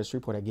Shreveport because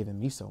Shreveport had given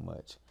me so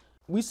much.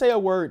 We say a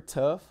word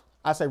tough,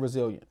 I say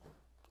resilient.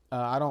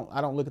 I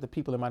don't look at the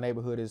people in my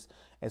neighborhood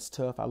as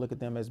tough. I look at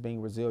them as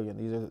being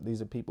resilient.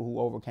 These are people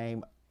who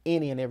overcame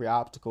any and every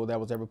obstacle that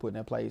was ever put in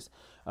their place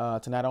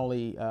to not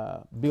only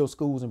build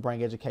schools and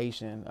bring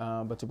education,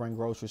 but to bring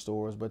grocery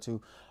stores, but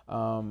to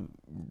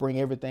bring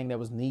everything that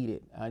was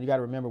needed. You got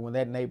to remember when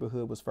that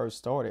neighborhood was first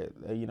started,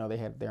 you know, they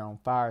had their own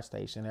fire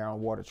station, their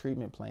own water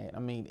treatment plant. I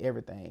mean,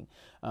 everything.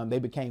 They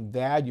became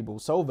valuable,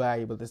 so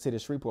valuable that the city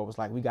of Shreveport was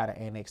like, we got to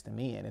annex them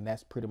in. And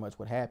that's pretty much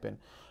what happened.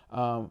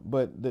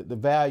 But the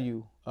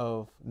value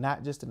of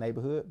not just the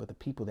neighborhood, but the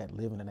people that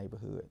live in the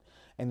neighborhood.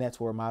 And that's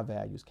where my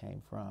values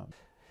came from.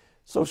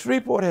 So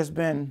Shreveport has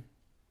been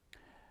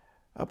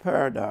a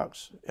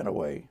paradox in a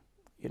way.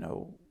 You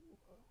know,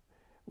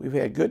 we've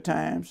had good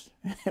times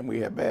and we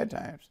have bad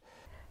times.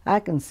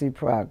 I can see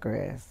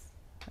progress.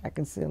 I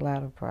can see a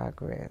lot of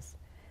progress.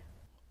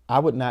 I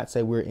would not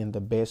say we're in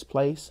the best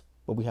place,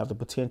 but we have the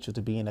potential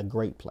to be in a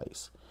great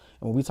place.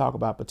 And when we talk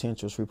about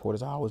potential, Shreveport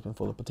has always been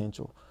full of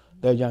potential.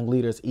 There are young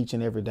leaders each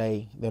and every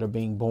day that are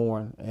being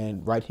born,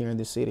 and right here in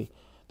this city,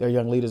 there are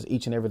young leaders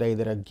each and every day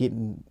that are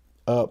getting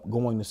up,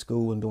 going to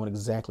school and doing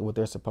exactly what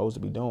they're supposed to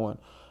be doing.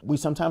 We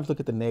sometimes look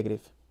at the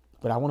negative,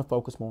 but I want to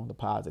focus more on the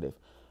positive.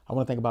 I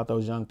want to think about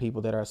those young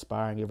people that are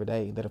aspiring every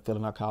day, that are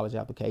filling out college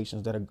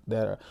applications, that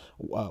are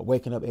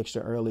waking up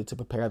extra early to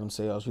prepare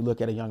themselves. You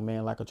look at a young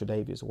man like a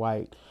Tre'Davious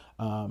White.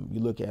 You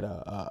look at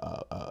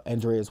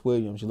Andreas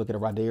Williams. You look at a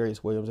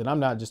Rodarius Williams. And I'm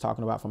not just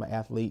talking about from an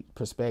athlete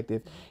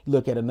perspective. You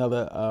look at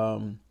another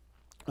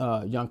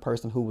young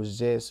person who was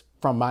just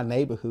from my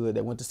neighborhood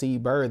that went to C.E.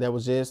 Bird that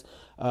was just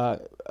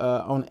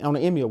on the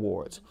Emmy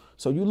Awards.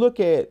 So you look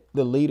at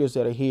the leaders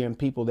that are here and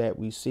people that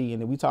we see,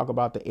 and then we talk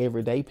about the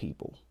everyday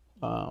people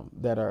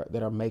that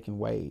are making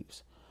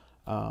waves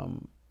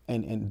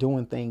and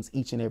doing things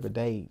each and every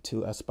day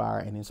to aspire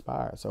and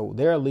inspire. So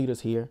there are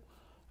leaders here.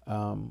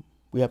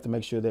 We have to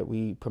make sure that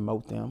we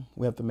promote them.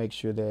 We have to make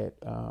sure that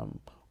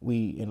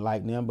we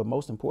enlighten them, but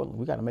most importantly,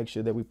 we got to make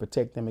sure that we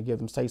protect them and give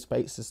them safe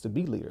spaces to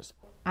be leaders.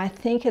 I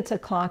think it's a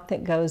clock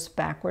that goes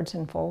backwards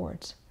and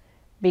forwards,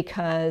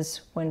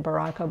 because when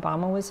Barack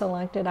Obama was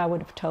elected, I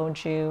would have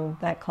told you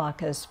that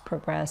clock has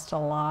progressed a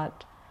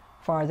lot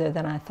farther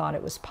than I thought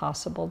it was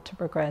possible to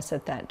progress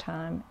at that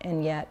time,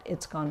 and yet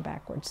it's gone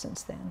backwards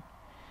since then.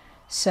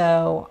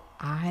 So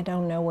I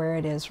don't know where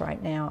it is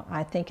right now.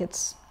 I think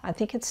it's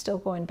still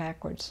going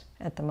backwards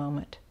at the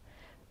moment,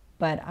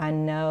 but I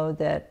know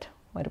that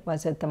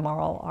the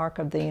moral arc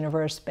of the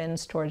universe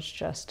bends towards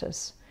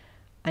justice.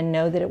 I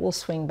know that it will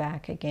swing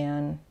back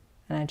again,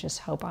 and I just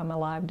hope I'm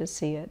alive to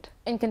see it.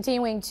 In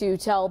continuing to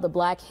tell the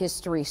Black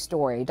history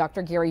story,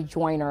 Dr. Gary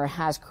Joyner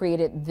has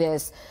created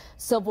this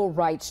civil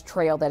rights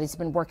trail that he's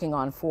been working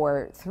on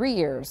for 3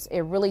 years.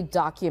 It really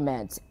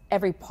documents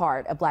every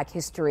part of Black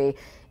history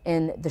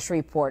in the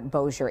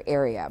Shreveport-Bossier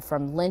area,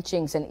 from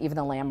lynchings and even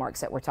the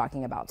landmarks that we're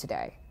talking about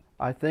today.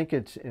 I think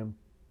it's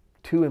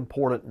too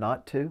important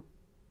not to,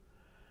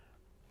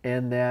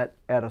 and that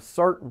at a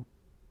certain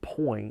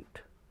point,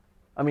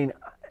 I mean,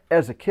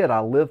 as a kid,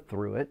 I lived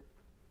through it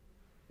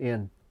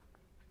in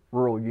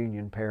rural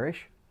Union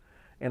Parish,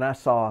 and I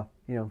saw,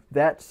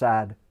 that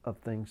side of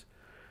things.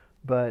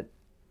 But,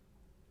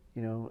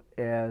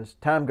 as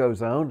time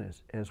goes on,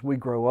 as we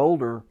grow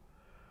older,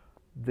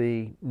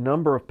 the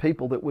number of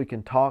people that we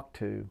can talk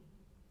to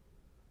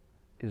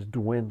is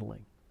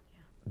dwindling.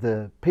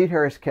 The Pete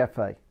Harris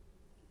Cafe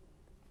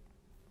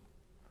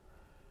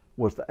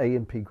was the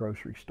A&P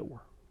grocery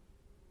store.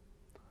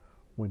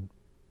 When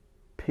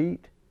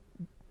Pete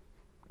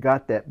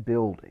got that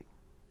building,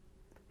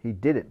 he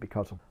did it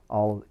because of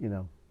all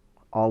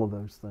of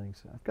those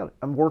things.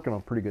 I'm working on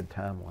a pretty good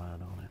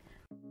timeline on it.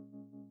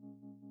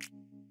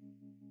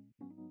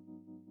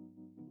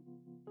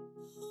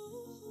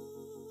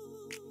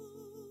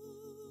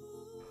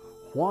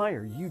 Why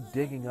are you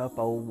digging up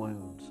old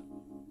wounds?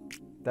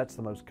 That's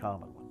the most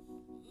common one.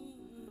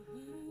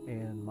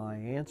 And my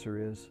answer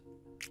is,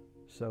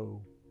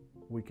 so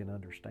we can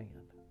understand.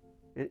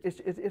 It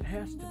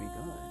has to be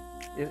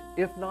done.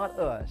 If not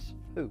us,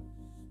 who?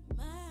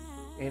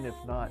 And if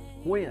not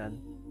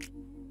when,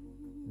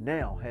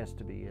 now has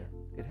to be it.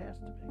 It has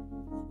to be.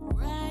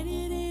 Write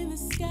it in the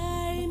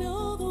sky,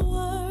 know the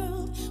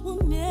world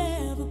will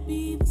never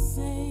be the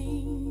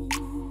same.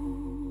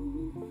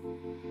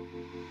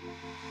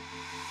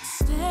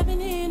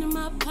 Stepping into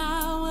my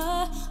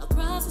power,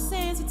 across the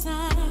sands of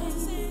time.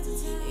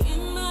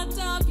 In my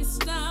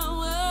darkest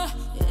hour,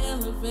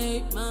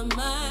 elevate my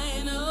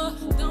mind. Oh,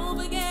 don't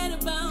forget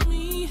about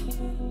me.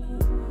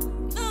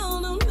 No,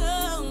 no,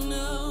 no,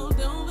 no,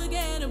 don't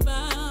forget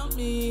about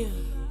me.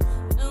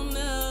 No,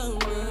 no,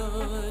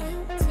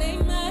 no.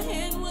 Take my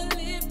hand, we'll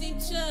lift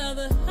each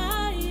other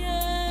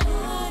higher.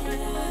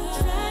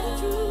 Tried and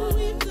true,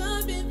 we've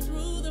done been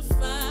through the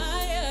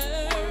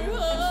fire.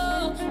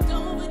 Oh,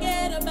 don't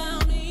forget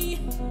about me.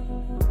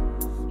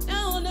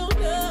 No, no,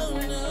 no,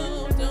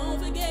 no, don't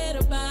forget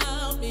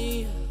about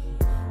me.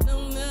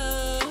 No, no.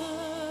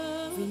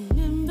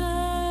 Remember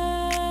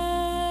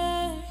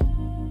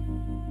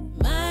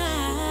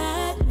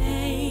my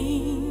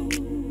name.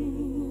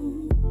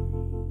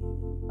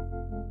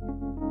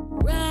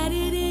 Write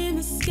it in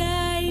the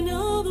sky,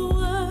 know the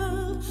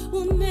world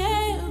will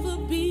never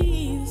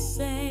be the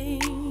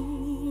same.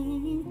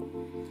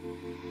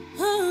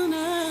 Oh,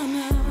 no,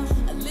 no.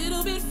 A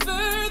little bit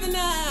further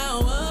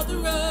now up the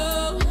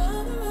road.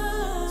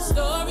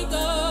 Story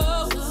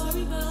goes,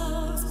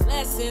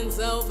 lessons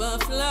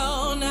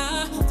overflow.